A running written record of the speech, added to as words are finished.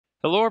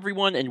Hello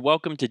everyone and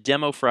welcome to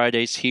Demo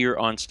Fridays here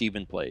on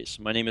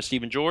StephenPlays. My name is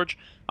Stephen George.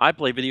 I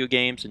play video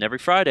games and every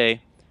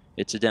Friday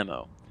it's a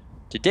demo.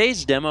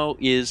 Today's demo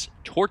is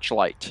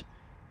Torchlight.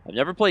 I've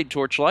never played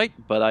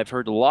Torchlight, but I've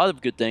heard a lot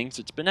of good things.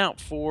 It's been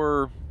out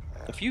for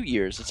a few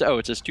years. It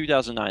says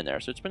 2009 there,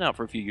 so it's been out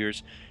for a few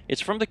years. It's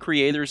from the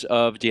creators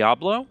of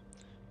Diablo,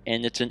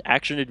 and it's an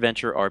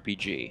action-adventure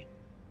RPG.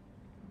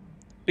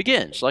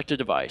 Begin. Select a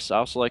device.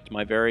 I'll select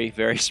my very,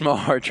 very small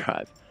hard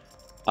drive.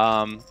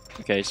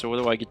 Okay, so what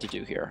do I get to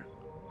do here?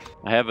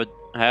 I have a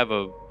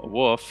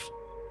wolf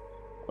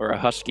or a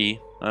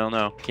husky. I don't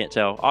know. Can't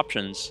tell.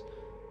 Options.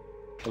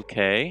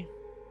 Okay.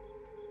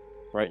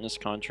 Brightness,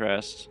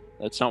 contrast.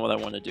 That's not what I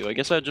want to do. I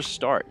guess I'll just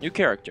start. New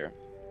character.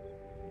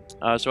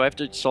 So I have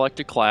to select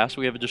a class.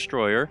 We have a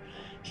destroyer.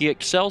 He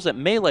excels at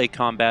melee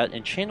combat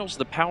and channels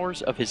the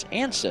powers of his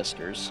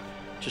ancestors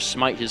to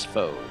smite his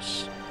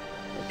foes.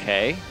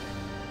 Okay.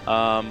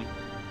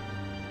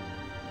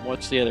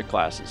 What's the other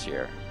classes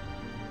here?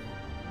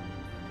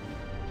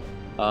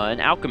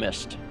 An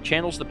alchemist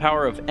channels the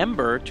power of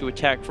Ember to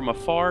attack from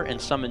afar and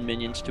summon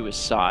minions to his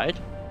side.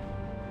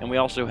 And we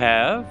also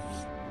have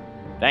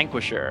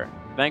Vanquisher.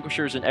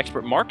 Vanquisher is an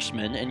expert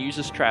marksman and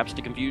uses traps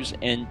to confuse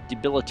and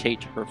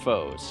debilitate her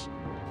foes.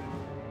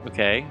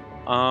 Okay.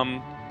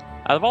 Out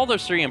of all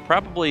those three, and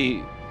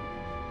probably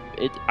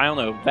I don't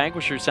know.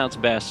 Vanquisher sounds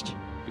best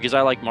because I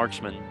like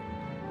marksman.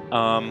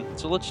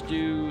 So let's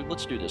do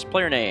this.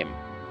 Player name.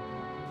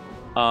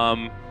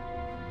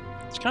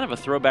 It's kind of a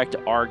throwback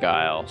to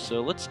Argyle,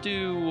 so let's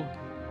do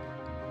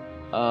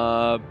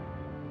Arglet?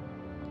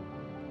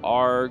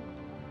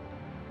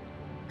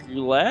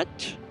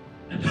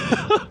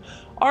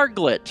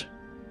 Arglet,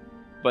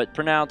 but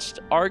pronounced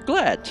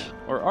Arglet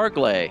or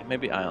Arglay.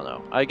 Maybe, I don't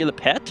know. I get a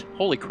pet?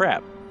 Holy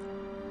crap.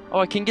 Oh,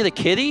 I can get a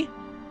kitty?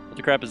 What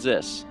the crap is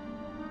this?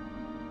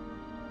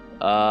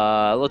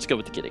 Let's go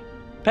with the kitty.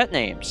 Pet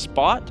name,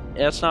 Spot?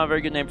 That's not a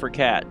very good name for a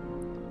cat.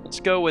 Let's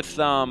go with,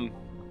 Rocker.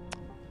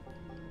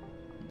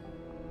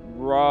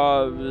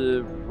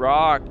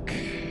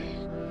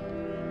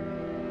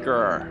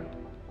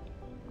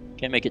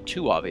 Can't make it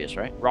too obvious,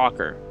 right?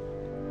 Rocker.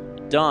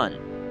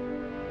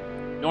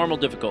 Done. Normal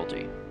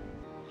difficulty.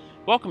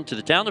 Welcome to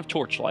the town of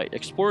Torchlight.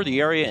 Explore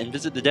the area and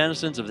visit the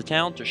denizens of the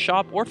town to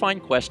shop or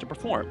find quests to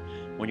perform.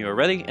 When you are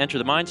ready, enter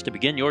the mines to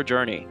begin your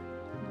journey.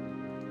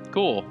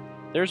 Cool.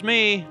 There's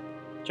me.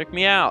 Check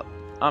me out.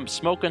 I'm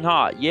smoking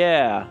hot.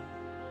 Yeah.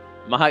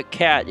 My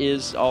cat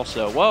is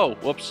also... Whoa.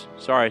 Whoops.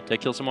 Sorry. Did I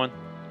kill someone?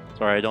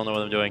 Sorry, I don't know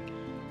what I'm doing.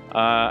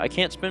 I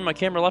can't spin my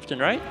camera left and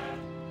right?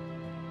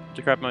 What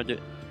the crap am I doing?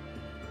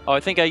 Oh, I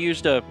think I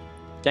used a...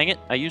 Dang it,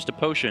 I used a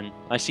potion.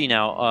 I see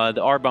now.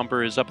 The R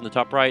bumper is up in the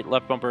top right,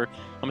 left bumper.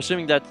 I'm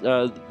assuming that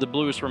the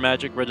blue is for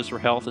magic, red is for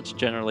health. That's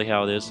generally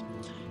how it is.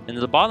 And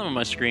at the bottom of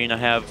my screen, I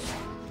have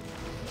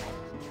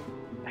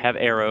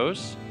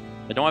arrows.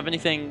 I don't have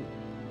anything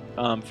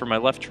for my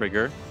left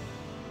trigger.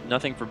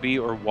 Nothing for B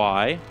or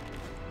Y.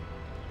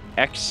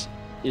 X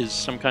is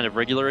some kind of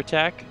regular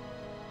attack.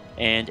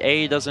 And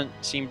A doesn't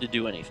seem to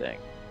do anything.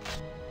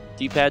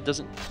 D-pad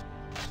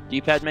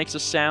makes a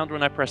sound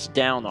when I press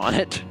down on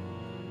it.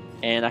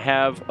 And I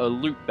have a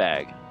loot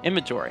bag.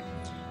 Inventory.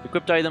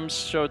 Equipped items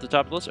show at the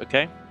top of the list.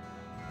 Okay.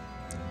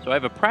 So I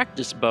have a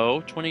practice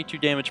bow, 22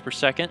 damage per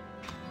second.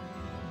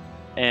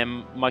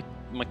 And my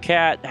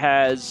cat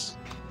has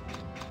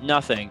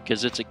nothing,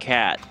 because it's a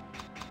cat.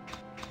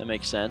 That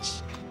makes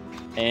sense.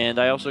 And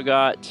I also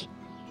got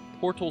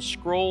portal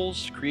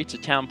scrolls, creates a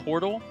town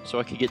portal, so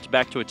I can get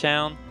back to a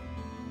town.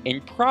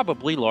 And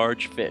probably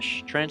large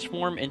fish.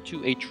 Transform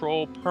into a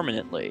troll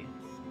permanently.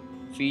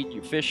 Feed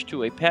your fish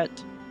to a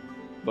pet,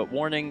 but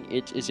warning,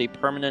 it is a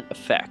permanent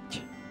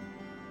effect.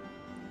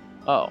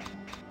 Oh,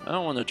 I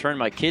don't want to turn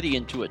my kitty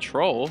into a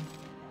troll.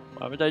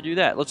 Why would I do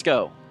that? Let's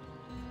go.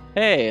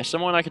 Hey,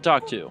 someone I can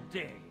talk to.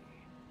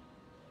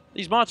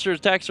 These monster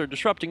attacks are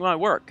disrupting my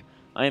work.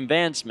 I am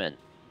Vansman,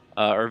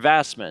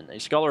 Vassman, a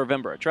scholar of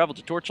Ember. I traveled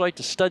to Torchlight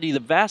to study the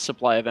vast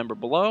supply of Ember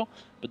below,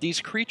 but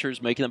these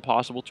creatures make it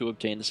impossible to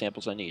obtain the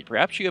samples I need.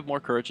 Perhaps you have more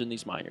courage than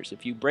these miners.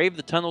 If you brave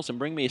the tunnels and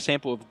bring me a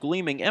sample of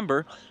gleaming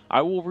Ember,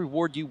 I will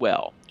reward you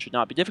well. It should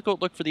not be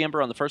difficult. Look for the Ember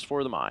on the first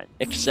floor of the mine.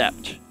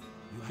 Accept.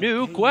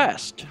 New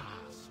quest.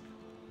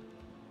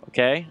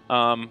 Okay,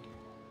 I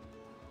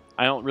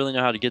don't really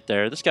know how to get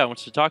there. This guy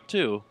wants to talk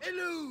too.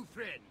 Hello,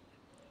 friend.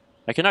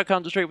 I cannot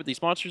concentrate what these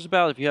monsters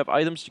about. If you have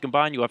items to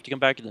combine, you have to come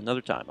back at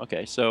another time.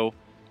 Okay, so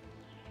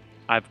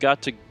I've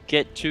got to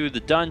get to the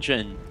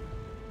dungeon,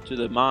 to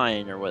the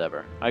mine or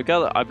whatever. I've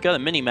got a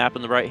mini map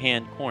in the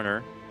right-hand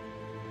corner.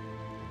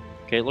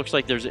 Okay, it looks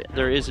like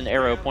there is an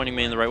arrow pointing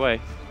me in the right way.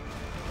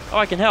 Oh,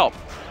 I can help.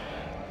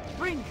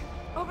 Bring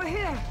over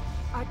here.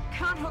 I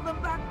can't hold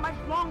them back much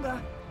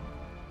longer.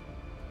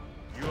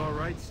 You all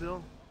right,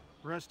 Sil?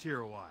 Rest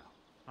here a while.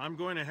 I'm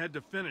going ahead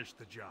to finish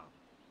the job.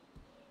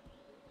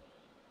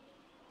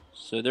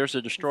 So there's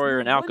a destroyer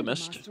and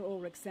alchemist. Master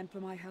Ulrich sent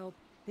for my help.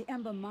 The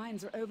Ember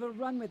mines are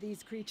overrun with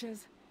these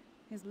creatures.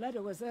 His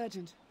letter was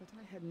urgent, but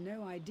I had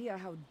no idea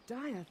how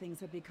dire things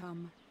had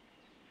become.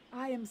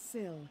 I am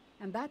Syl,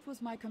 and that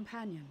was my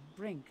companion,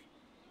 Brink.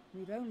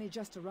 We've only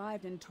just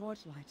arrived in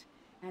Torchlight,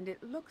 and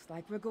it looks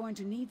like we're going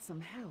to need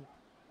some help.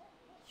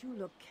 You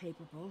look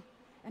capable,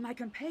 and I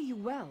can pay you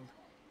well.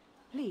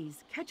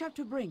 Please, catch up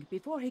to Brink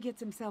before he gets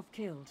himself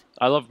killed.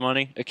 I love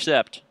money,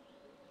 except...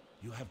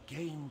 You have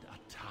gained a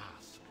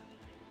task.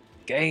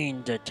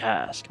 Gained a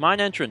task.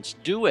 Mine entrance,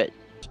 do it!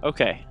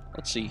 Okay,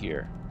 let's see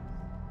here.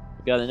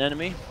 We got an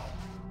enemy.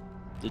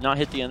 Did not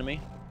hit the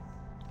enemy.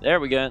 There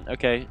we go.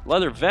 Okay,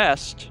 leather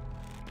vest.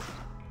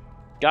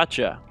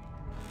 Gotcha.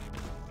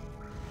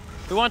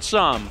 Who wants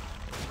some?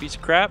 Piece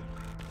of crap.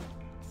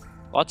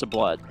 Lots of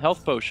blood.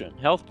 Health potion.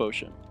 Health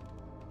potion.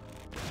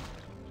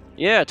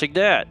 Yeah, take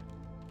that.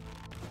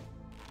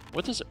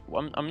 What is it?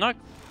 I'm not...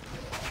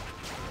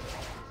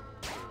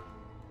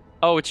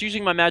 Oh, it's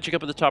using my magic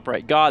up at the top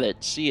right. Got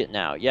it. See it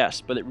now.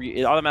 Yes, but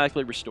it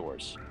automatically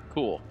restores.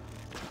 Cool.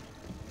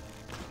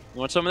 You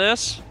want some of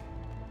this?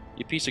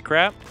 You piece of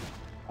crap.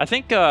 I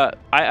think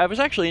I was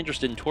actually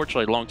interested in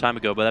Torchlight a long time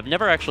ago, but I've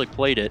never actually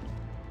played it.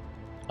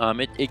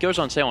 It goes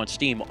on sale on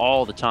Steam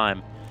all the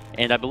time,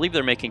 and I believe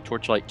they're making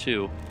Torchlight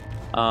 2.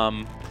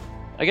 I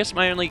guess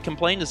my only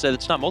complaint is that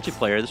it's not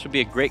multiplayer. This would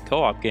be a great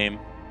co-op game.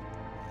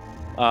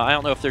 I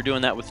don't know if they're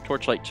doing that with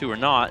Torchlight 2 or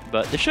not,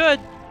 but they should.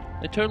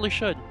 They totally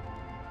should.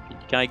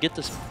 Can I get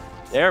this?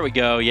 There we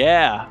go.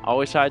 Yeah.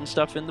 Always hiding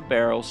stuff in the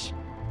barrels.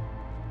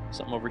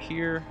 Something over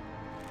here.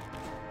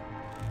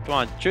 Come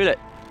on. Shoot it.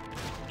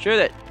 Shoot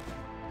it.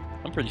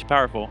 I'm pretty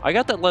powerful. I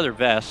got that leather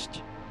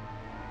vest.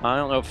 I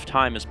don't know if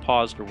time is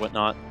paused or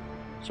whatnot.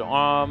 So,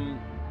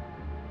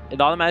 it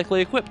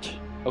automatically equipped.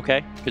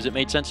 Okay. Because it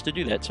made sense to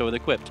do that, so it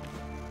equipped.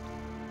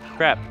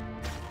 Crap.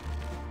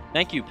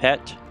 Thank you,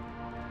 pet.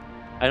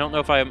 I don't know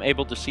if I am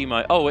able to see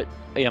my... Oh,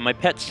 yeah, my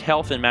pet's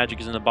health and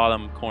magic is in the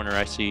bottom corner,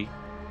 I see.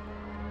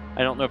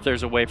 I don't know if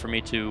there's a way for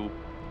me to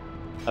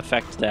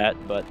affect that,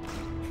 but...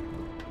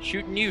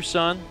 Shooting you,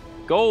 son.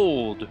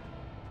 Gold.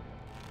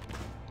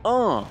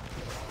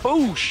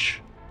 Whoosh.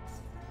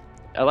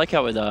 I like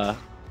how it,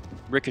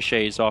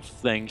 ricochets off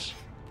things.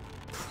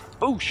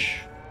 Whoosh.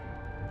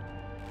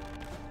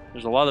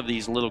 There's a lot of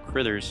these little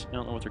critters. I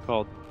don't know what they're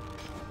called.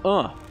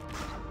 Oh,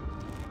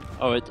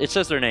 it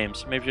says their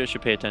names. Maybe I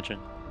should pay attention.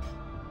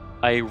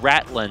 A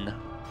ratlin.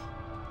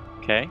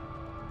 Okay.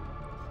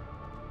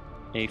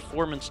 A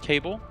foreman's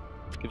table.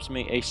 Gives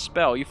me a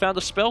spell. You found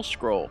a spell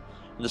scroll.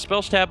 In the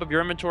spells tab of your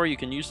inventory, you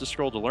can use the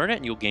scroll to learn it,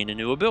 and you'll gain a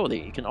new ability.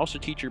 You can also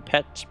teach your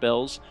pet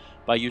spells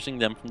by using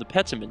them from the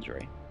pet's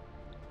inventory.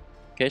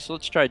 Okay, so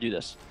let's try to do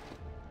this.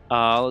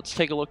 Let's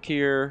take a look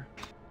here.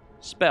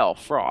 Spell,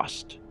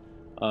 Frost.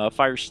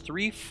 Fires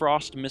 3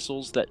 frost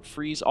missiles that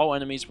freeze all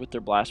enemies with their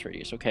blast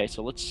radius. Okay,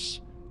 so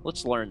let's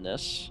learn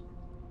this.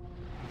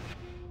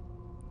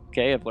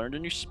 Okay, I've learned a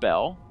new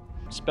spell.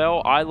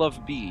 Spell, I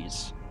love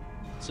bees.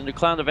 Send a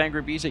cloud of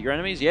angry bees at your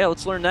enemies. Yeah,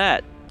 let's learn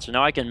that. So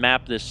now I can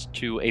map this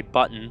to a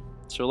button.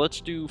 So let's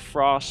do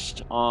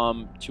Frost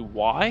to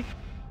Y.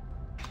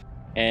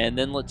 And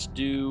then let's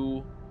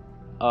do,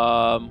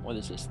 what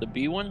is this? The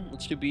B one?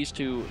 Let's do bees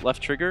to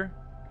left trigger.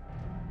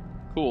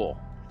 Cool.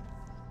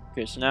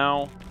 Okay, so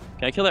now,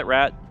 can I kill that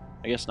rat?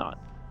 I guess not.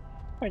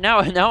 All right,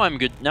 now I'm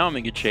good. Now I'm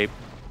in good shape.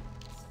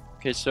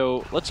 Okay,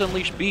 so let's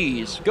unleash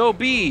bees. Go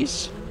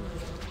bees!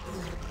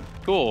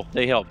 Cool,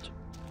 they helped.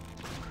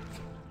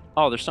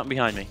 Oh, there's something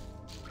behind me.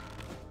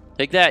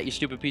 Take that, you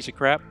stupid piece of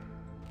crap.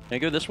 Can I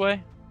go this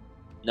way?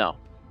 No.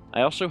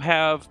 I also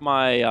have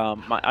my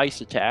my ice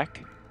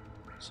attack.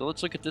 So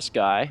let's look at this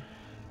guy.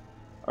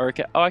 Or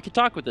I can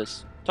talk with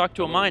this. Talk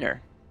to a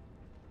miner.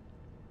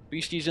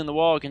 Beasties in the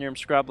wall. I can hear him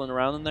scrabbling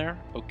around in there.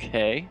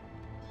 Okay.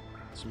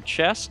 Some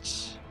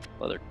chests.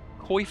 Leather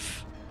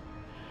coif.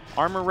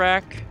 Armor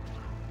rack.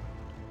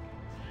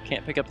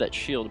 Can't pick up that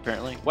shield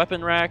apparently.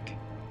 Weapon rack.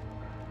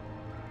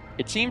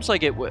 It seems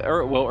like it,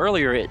 well,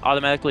 earlier it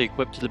automatically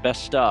equipped to the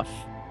best stuff.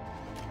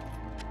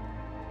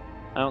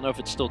 I don't know if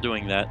it's still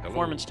doing that. Hello.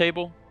 Foreman's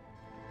table.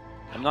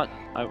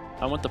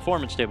 I want the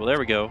foreman's table. There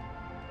we go.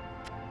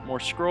 More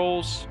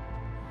scrolls.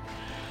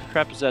 What the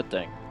crap is that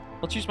thing?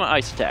 Let's use my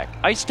ice attack.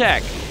 Ice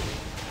attack!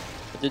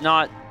 It did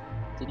not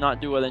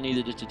do what I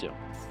needed it to do.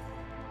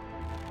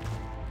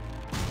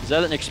 Is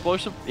that an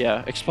explosive?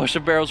 Yeah,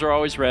 explosive barrels are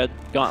always red.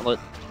 Gauntlet.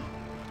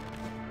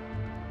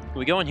 Can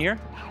we go in here?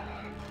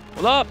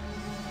 What up?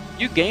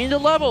 You gained a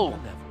level!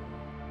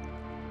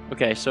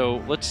 Okay,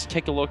 so let's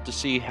take a look to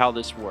see how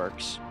this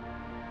works.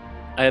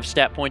 I have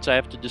stat points I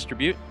have to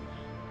distribute.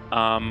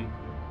 I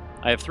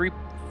have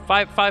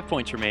 5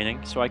 points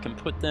remaining, so I can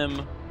put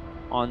them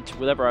onto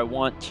whatever I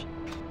want.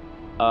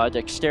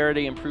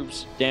 Dexterity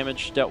improves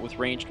damage dealt with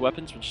ranged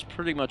weapons, which is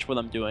pretty much what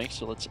I'm doing,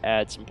 so let's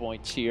add some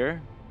points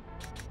here.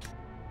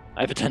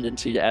 I have a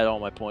tendency to add all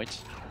my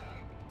points.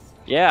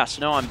 Yeah,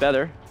 so now I'm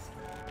better.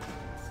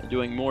 I'm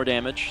doing more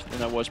damage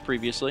than I was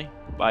previously,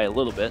 by a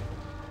little bit.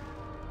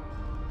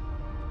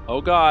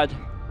 Oh god.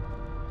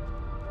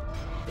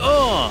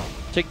 Oh!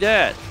 Take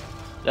that!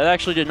 That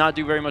actually did not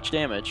do very much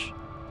damage.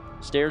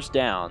 Stairs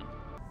down.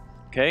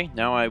 Okay,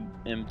 now I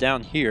am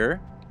down here.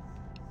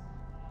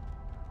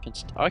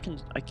 I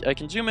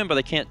can zoom in, but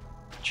I can't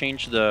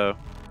change the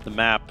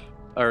map,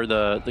 or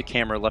the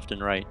camera left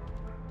and right.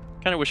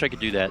 Kind of wish I could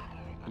do that.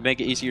 It'd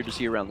make it easier to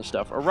see around the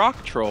stuff. A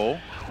rock troll.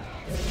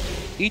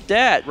 Eat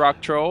that,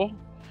 rock troll.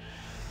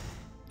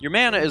 Your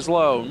mana is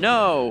low.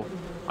 No!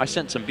 I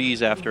sent some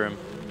bees after him.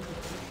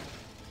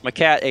 My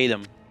cat ate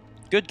him.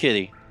 Good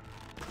kitty.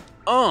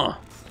 What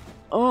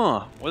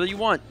do you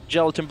want,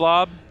 gelatin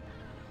blob?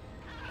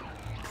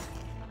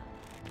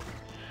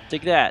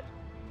 Take that.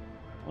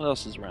 What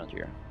else is around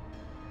here?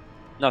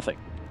 Nothing.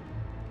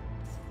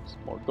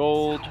 Some more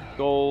gold.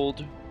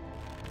 Gold.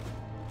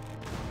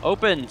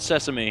 Open,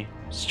 Sesame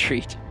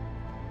Street.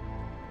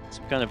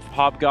 Some kind of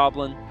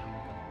hobgoblin.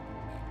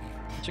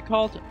 What's it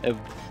called? A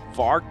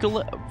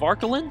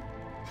Varkalin?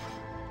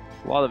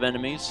 A lot of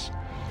enemies.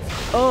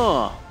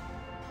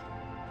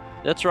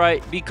 That's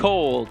right. Be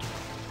cold.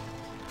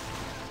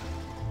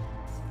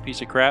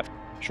 Piece of crap.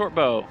 Short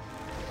bow.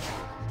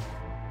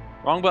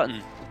 Wrong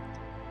button.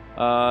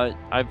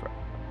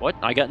 What?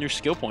 I got new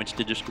skill points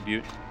to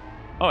distribute.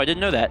 Oh, I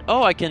didn't know that.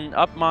 Oh, I can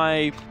up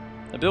my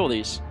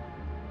abilities.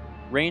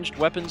 Ranged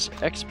weapons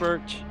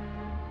expert.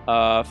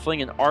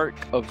 Fling an arc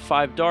of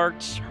 5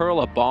 darts.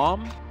 Hurl a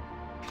bomb.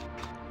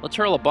 Let's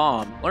hurl a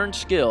bomb. Learn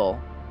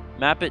skill.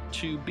 Map it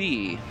to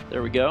B.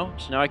 There we go.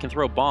 So now I can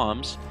throw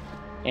bombs.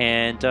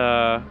 And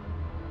the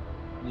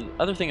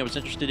other thing I was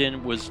interested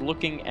in was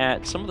looking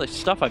at some of the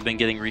stuff I've been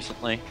getting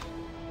recently.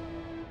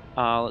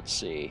 Let's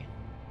see.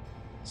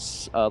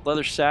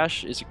 Leather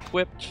sash is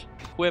equipped.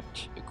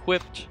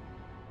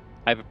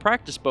 I have a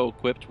practice bow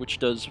equipped, which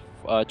does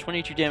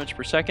 22 damage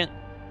per second.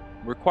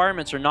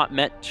 Requirements are not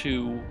met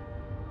to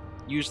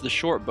use the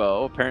short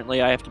bow.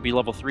 Apparently I have to be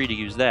level 3 to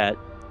use that.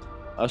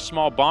 A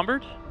small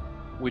bombard,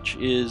 which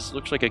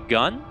looks like a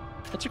gun.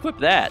 Let's equip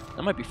that.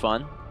 That might be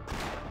fun.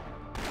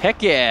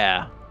 Heck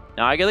yeah!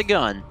 Now I got a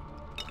gun.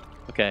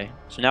 Okay,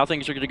 so now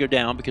things are going to go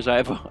down because I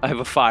have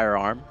a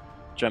firearm,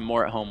 which I'm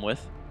more at home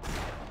with.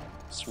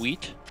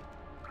 Sweet.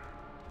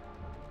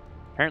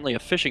 Apparently a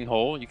fishing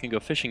hole. You can go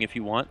fishing if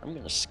you want. I'm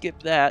going to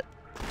skip that.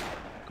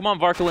 Come on,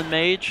 Varkalin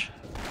Mage.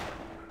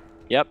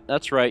 Yep,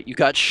 that's right. You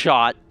got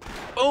shot.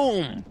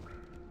 Boom!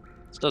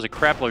 This does a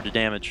crap load of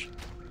damage.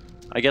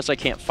 I guess I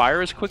can't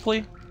fire as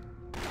quickly.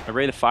 My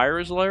rate of fire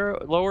is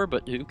lower,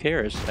 but who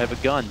cares? I have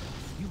a gun.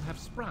 You have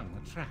sprung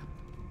a trap.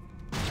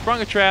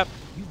 Sprung a trap.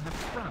 You have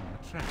sprung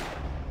a trap.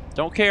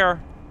 Don't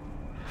care.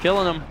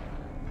 Killing him.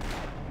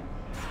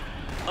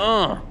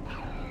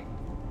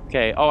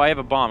 Okay. Oh, I have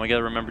a bomb. I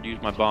gotta remember to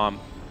use my bomb.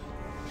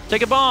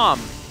 Take a bomb!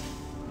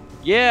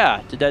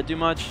 Yeah! Did that do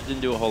much?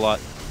 Didn't do a whole lot.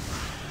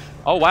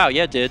 Oh, wow.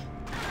 Yeah, it did.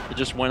 It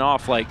just went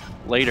off, like,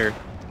 later.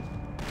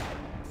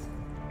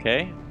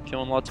 Okay.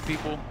 Killing lots of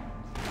people.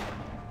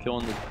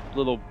 Killing the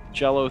little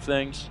jello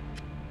things.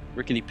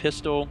 Rickety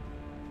pistol.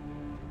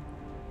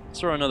 Let's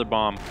throw another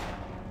bomb.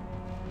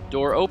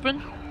 Door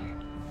open.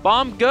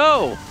 Bomb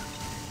go!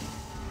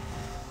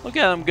 Look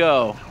at him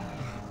go.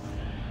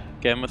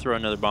 Okay, I'm gonna throw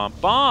another bomb.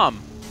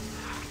 Bomb!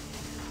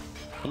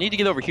 I need to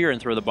get over here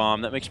and throw the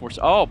bomb. That makes more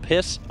sense. Oh,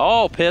 piss.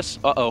 Oh, piss.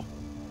 Uh-oh.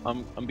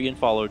 I'm being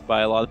followed by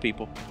a lot of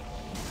people.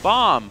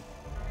 Bomb!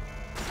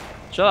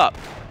 Shut up.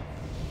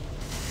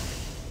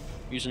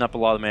 Using up a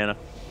lot of mana.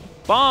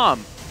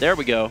 Bomb! There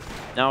we go.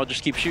 Now I'll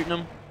just keep shooting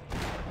them.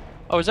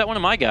 Oh, is that one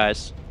of my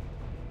guys?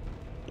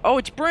 Oh,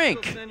 it's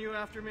Brink! She'll send you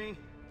after me?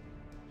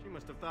 She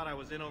must have thought I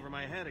was in over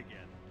my head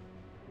again.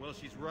 Well,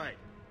 she's right.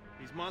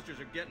 These monsters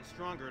are getting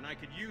stronger and I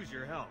could use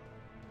your help.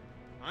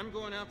 I'm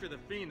going after the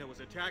fiend that was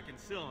attacking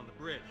Syl on the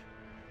bridge.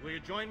 Will you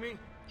join me?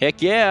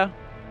 Heck yeah.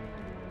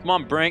 Come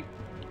on, Brink.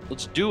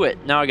 Let's do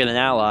it. Now I got an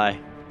ally.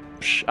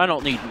 Psh, I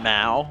don't need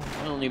Mao.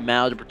 I don't need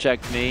Mao to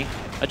protect me.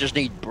 I just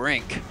need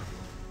Brink.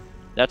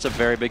 That's a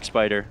very big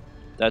spider.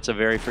 That's a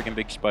very freaking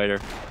big spider.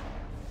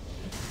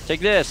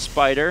 Take this,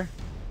 spider.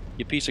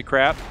 You piece of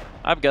crap.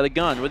 I've got a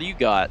gun. What do you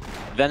got?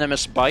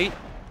 Venomous bite?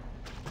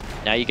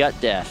 Now you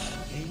got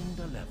death. Gained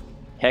a level.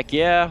 Heck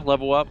yeah,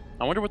 level up.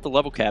 I wonder what the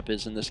level cap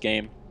is in this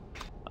game.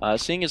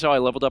 Seeing as how I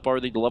leveled up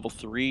already to level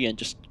 3 in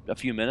just a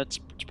few minutes,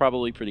 it's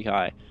probably pretty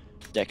high.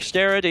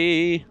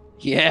 Dexterity!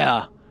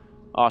 Yeah!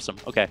 Awesome,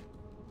 okay.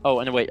 Oh,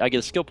 and wait, I get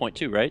a skill point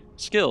too, right?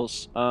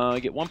 Skills. I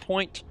get 1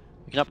 point.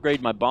 I can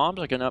upgrade my bombs.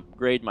 I can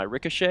upgrade my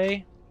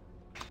ricochet.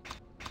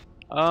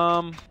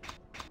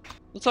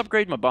 Let's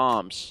upgrade my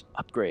bombs.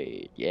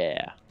 Upgrade,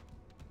 yeah.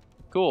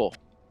 Cool.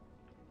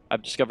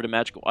 I've discovered a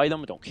magical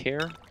item. I don't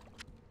care.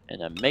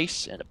 And a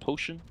mace and a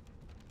potion.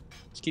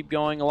 Let's keep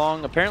going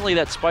along. Apparently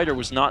that spider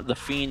was not the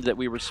fiend that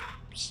we were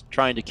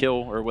trying to kill,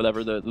 or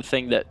whatever, the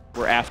thing that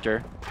we're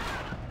after.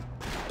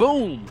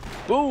 Boom!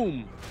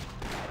 Boom!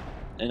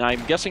 And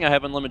I'm guessing I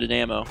have unlimited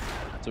ammo,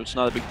 so it's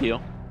not a big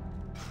deal.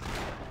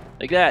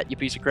 Like that, you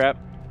piece of crap.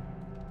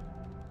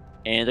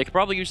 And I could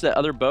probably use that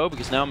other bow,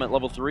 because now I'm at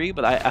level 3,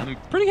 but I'm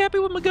pretty happy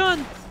with my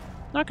gun.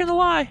 Not gonna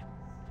lie.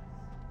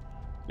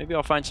 Maybe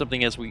I'll find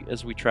something as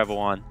we travel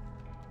on.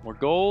 More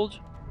gold.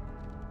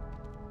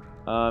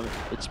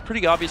 It's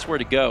pretty obvious where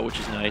to go, which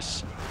is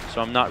nice.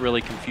 So I'm not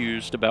really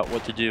confused about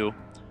what to do.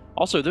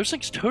 Also, those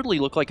things totally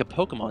look like a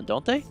Pokemon,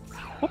 don't they?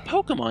 What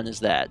Pokemon is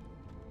that?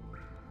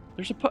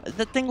 There's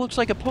that thing looks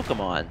like a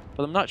Pokemon,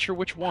 but I'm not sure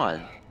which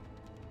one.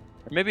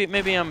 Or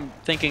maybe I'm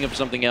thinking of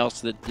something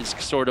else that is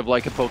sort of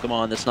like a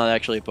Pokemon that's not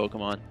actually a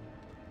Pokemon.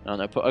 I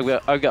don't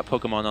know. I've got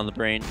Pokemon on the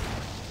brain.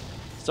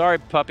 Sorry,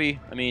 puppy.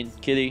 I mean,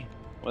 kitty.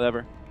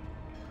 Whatever.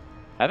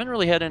 I haven't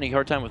really had any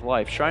hard time with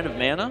life. Shrine of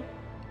Mana.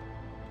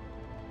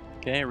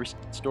 Okay,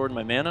 restored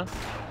my mana.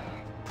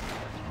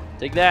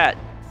 Take that,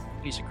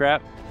 piece of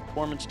crap.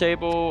 Performance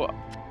table.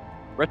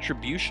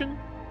 Retribution?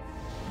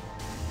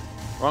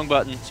 Wrong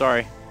button.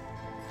 Sorry.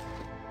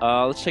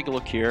 Let's take a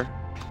look here.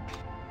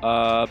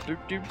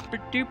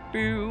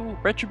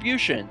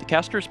 Retribution. The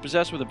caster is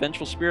possessed with a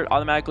vengeful spirit,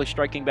 automatically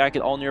striking back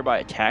at all nearby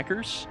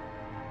attackers.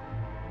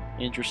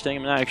 Interesting.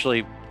 I'm not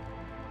actually...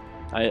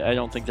 I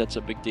don't think that's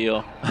a big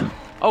deal.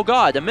 Oh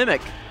god, a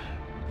mimic!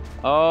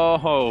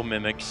 Oh,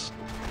 mimics.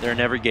 They're in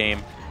every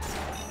game.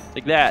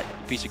 Take that,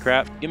 piece of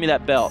crap. Give me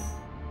that belt.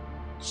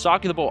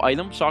 Socketable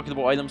item.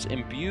 Socketable items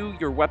imbue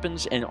your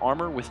weapons and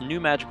armor with new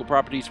magical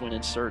properties when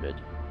inserted.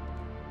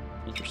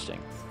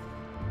 Interesting.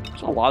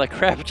 There's a lot of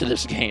crap to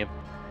this game.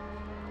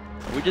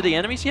 Are we to the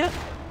enemies yet?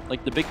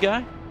 Like the big guy?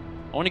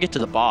 I want to get to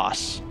the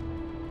boss.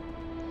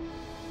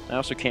 I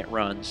also can't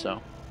run,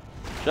 so...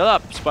 Shut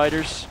up,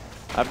 spiders.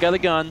 I've got a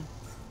gun.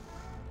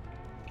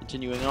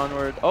 Continuing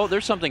onward. Oh,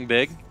 there's something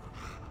big.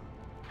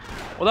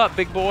 What up,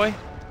 big boy?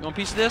 You want a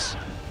piece of this?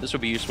 This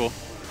would be useful.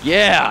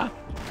 Yeah!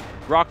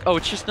 Rock. Oh,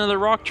 it's just another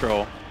rock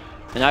troll.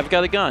 And I've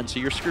got a gun, so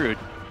you're screwed.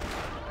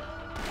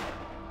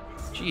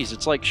 Jeez,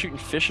 it's like shooting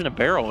fish in a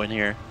barrel in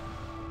here.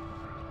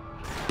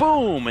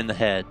 Boom! In the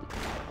head.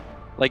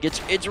 Like,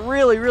 it's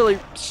really, really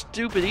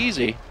stupid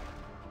easy.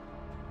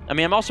 I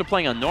mean, I'm also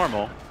playing on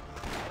normal.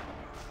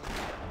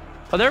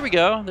 Oh, there we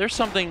go. There's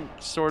something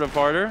sort of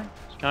harder.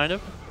 Kind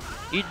of.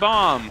 Eat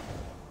bomb.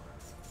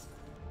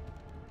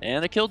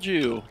 And I killed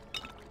you.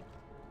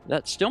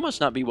 That still must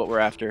not be what we're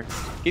after.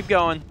 Keep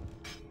going.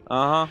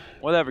 Uh-huh.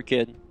 Whatever,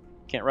 kid.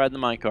 Can't ride in the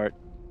minecart.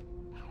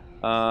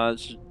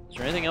 Is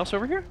there anything else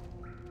over here?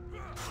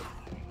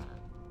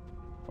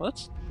 Well,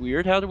 that's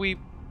weird. How do we...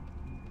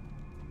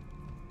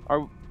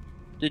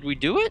 Did we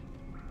do it?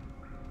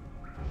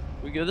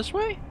 We go this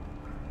way?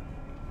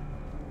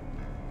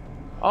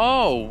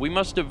 Oh, we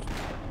must have...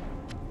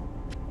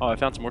 Oh, I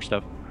found some more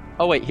stuff.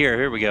 Oh, wait,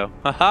 here we go.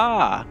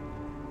 Haha!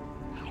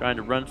 Trying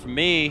to run from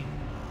me,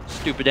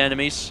 stupid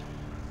enemies.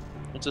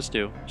 What's this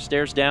do?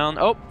 Stairs down.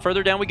 Oh,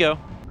 further down we go.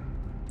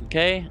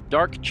 Okay,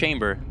 dark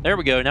chamber. There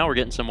we go, now we're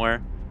getting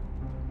somewhere.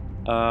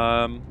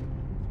 Down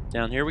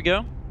here we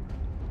go.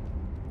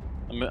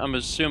 I'm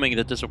assuming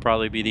that this will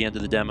probably be the end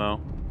of the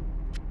demo.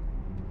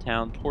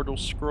 Town portal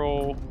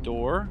scroll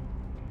door.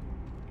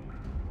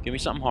 Give me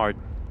something hard.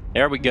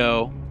 There we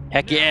go.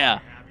 Heck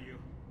yeah!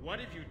 What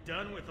have you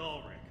done with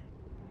Ulrich?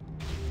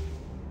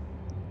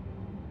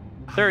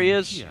 There he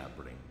is. Here,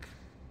 Brink.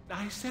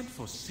 I sent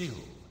for Syl,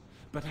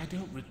 but I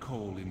don't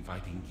recall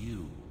inviting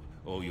you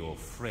or your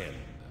friend.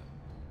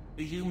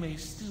 You may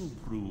still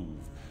prove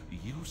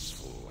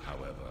useful,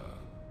 however.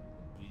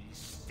 Be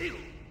still.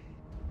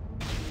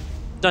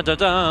 Dun dun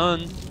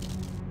dun!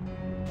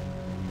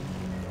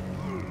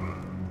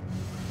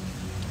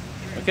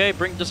 Okay,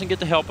 Brink doesn't get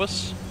to help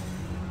us.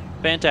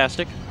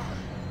 Fantastic.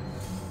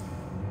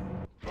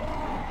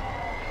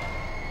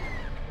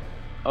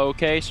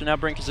 Okay, so now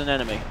Brink is an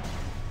enemy.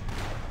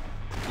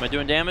 Am I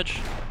doing damage?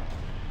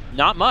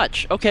 Not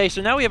much. Okay,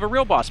 so now we have a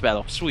real boss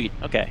battle. Sweet.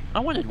 Okay, I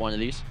wanted one of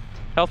these.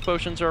 Health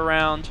potions are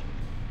around.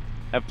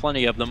 Have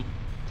plenty of them.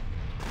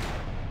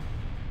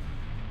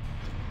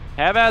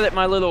 Have at it,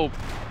 my little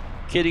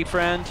kitty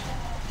friend.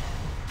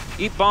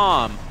 Eat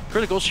bomb.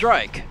 Critical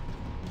strike.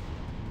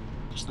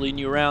 Just leading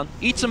you around.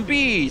 Eat some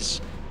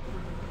bees.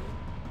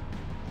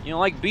 You don't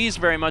like bees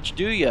very much,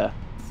 do ya?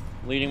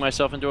 Leading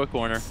myself into a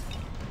corner.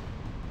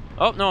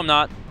 Oh, no, I'm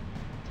not.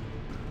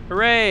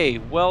 Hooray!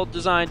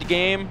 Well-designed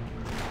game.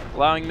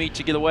 Allowing me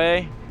to get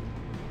away.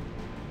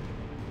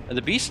 Are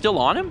the bees still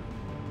on him?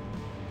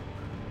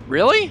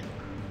 Really?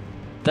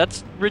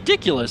 That's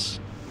ridiculous.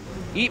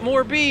 Eat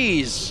more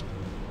bees!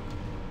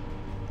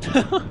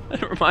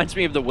 It reminds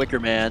me of the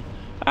Wicker Man.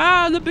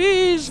 Ah, the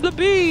bees! The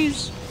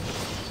bees!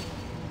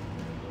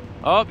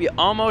 Oh, you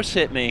almost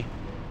hit me.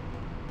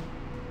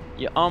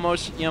 You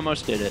almost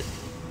did it.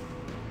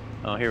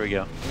 Oh, here we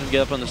go. I'm gonna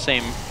get up on the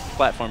same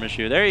platform as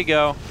you. There you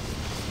go.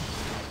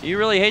 You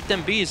really hate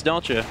them bees,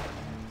 don't you?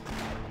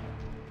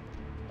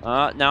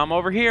 Now I'm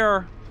over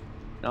here.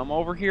 Now I'm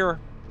over here.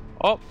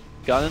 Oh,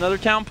 got another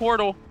town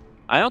portal.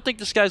 I don't think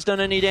this guy's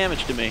done any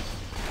damage to me.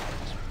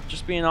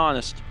 Just being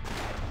honest.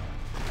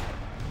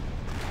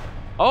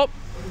 Oh,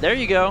 there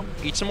you go.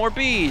 Eat some more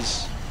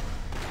bees.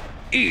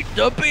 Eat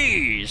the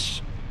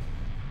bees.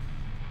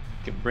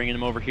 Okay, bringing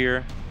him over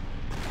here.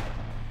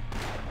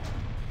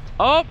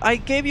 Oh, I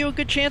gave you a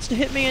good chance to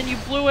hit me and you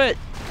blew it.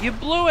 You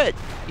blew it,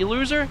 you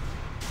loser.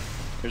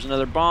 There's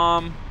another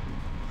bomb.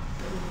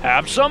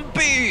 Have some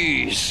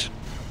bees.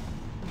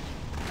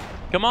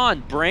 Come on,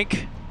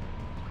 Brink.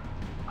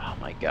 Oh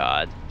my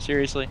god.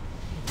 Seriously?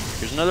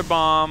 Here's another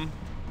bomb.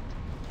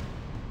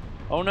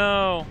 Oh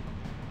no.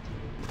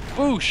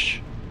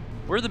 Boosh.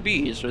 Where are the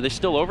bees? Are they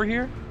still over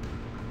here?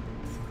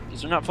 Because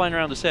they're not flying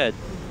around his head.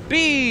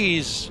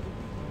 Bees!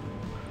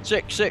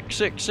 6, 6,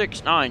 6,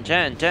 6, 9,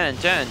 10, 10,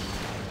 10.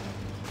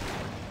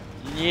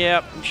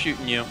 Yep, I'm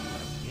shooting you.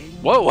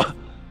 Whoa!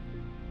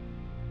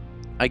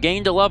 I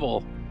gained a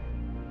level.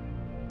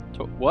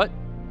 What?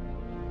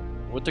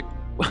 What the...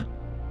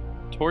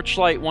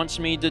 Torchlight wants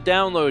me to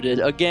download it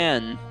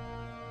again.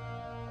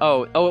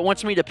 Oh, it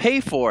wants me to pay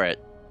for it.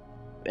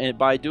 And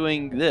by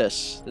doing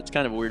this. That's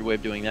kind of a weird way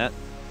of doing that.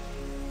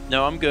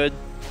 No, I'm good.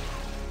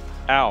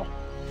 Ow.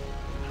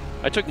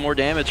 I took more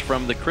damage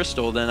from the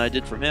crystal than I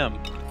did from him.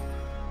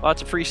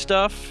 Lots of free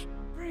stuff.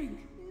 Brink,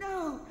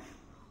 no!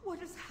 What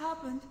has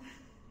happened?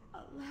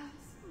 Alas,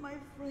 my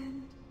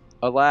friend.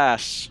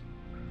 Alas.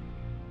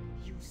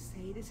 You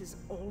say this is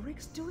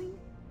Ulrich's doing?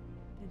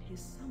 Then his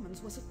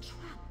summons was a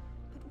trap.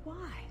 But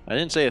why? I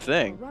didn't say a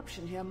thing. The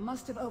eruption here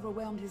must have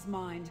overwhelmed his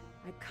mind.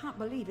 I can't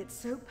believe it's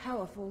so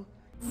powerful.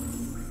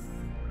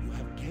 You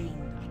have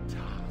gained a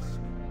task.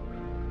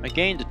 I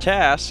gained a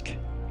task.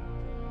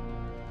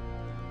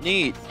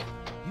 Neat.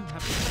 You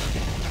have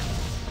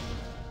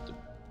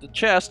The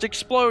chest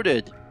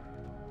exploded.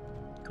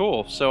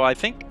 Cool. So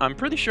I'm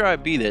pretty sure I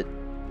beat it.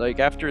 Like,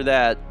 after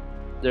that,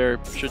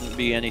 there shouldn't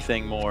be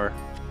anything more.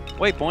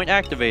 Waypoint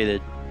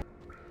activated.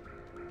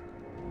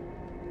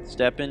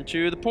 Step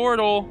into the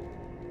portal.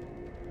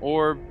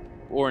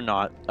 Or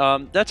not.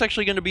 That's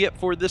actually going to be it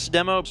for this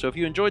demo. So if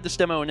you enjoyed this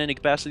demo in any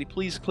capacity,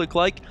 please click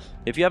like.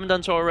 If you haven't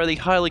done so already,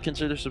 highly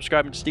consider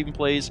subscribing to Stephen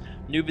Plays.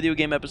 New video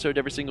game episode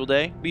every single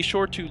day. Be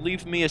sure to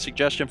leave me a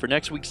suggestion for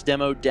next week's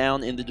demo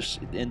down in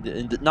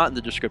the not in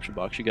the description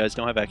box. You guys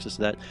don't have access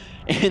to that.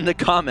 In the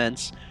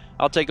comments,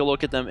 I'll take a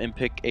look at them and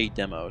pick a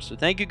demo. So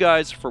thank you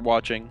guys for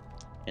watching,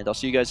 and I'll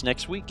see you guys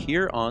next week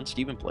here on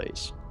Stephen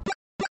Plays.